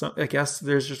 I guess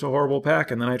there's just a horrible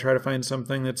pack, and then I try to find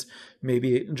something that's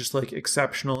maybe just like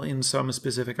exceptional in some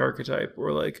specific archetype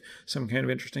or like some kind of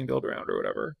interesting build around or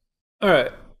whatever. All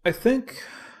right. I think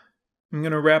I'm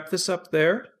going to wrap this up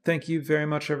there. Thank you very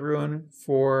much, everyone,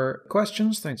 for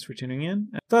questions. Thanks for tuning in.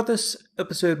 I thought this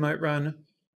episode might run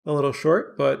a little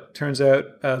short, but turns out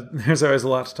there's always a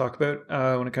lot to talk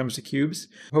about when it comes to cubes.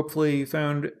 Hopefully you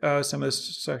found some of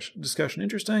this discussion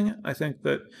interesting. I think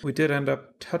that we did end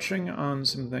up touching on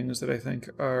some things that I think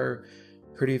are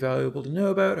pretty valuable to know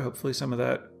about. Hopefully some of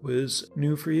that was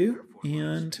new for you.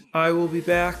 And I will be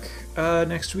back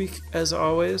next week, as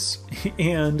always.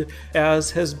 And as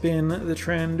has been the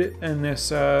trend in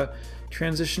this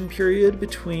transition period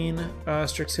between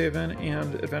Strixhaven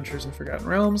and Adventures in Forgotten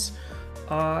Realms,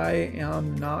 I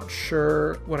am not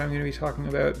sure what I'm going to be talking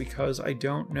about because I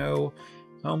don't know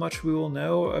how much we will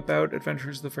know about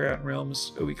Adventures of the Forgotten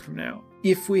Realms a week from now.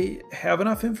 If we have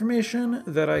enough information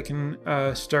that I can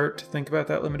start to think about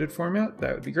that limited format,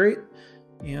 that would be great.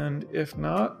 And if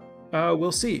not,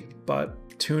 we'll see.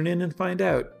 But tune in and find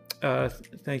out.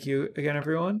 Thank you again,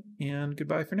 everyone, and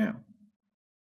goodbye for now.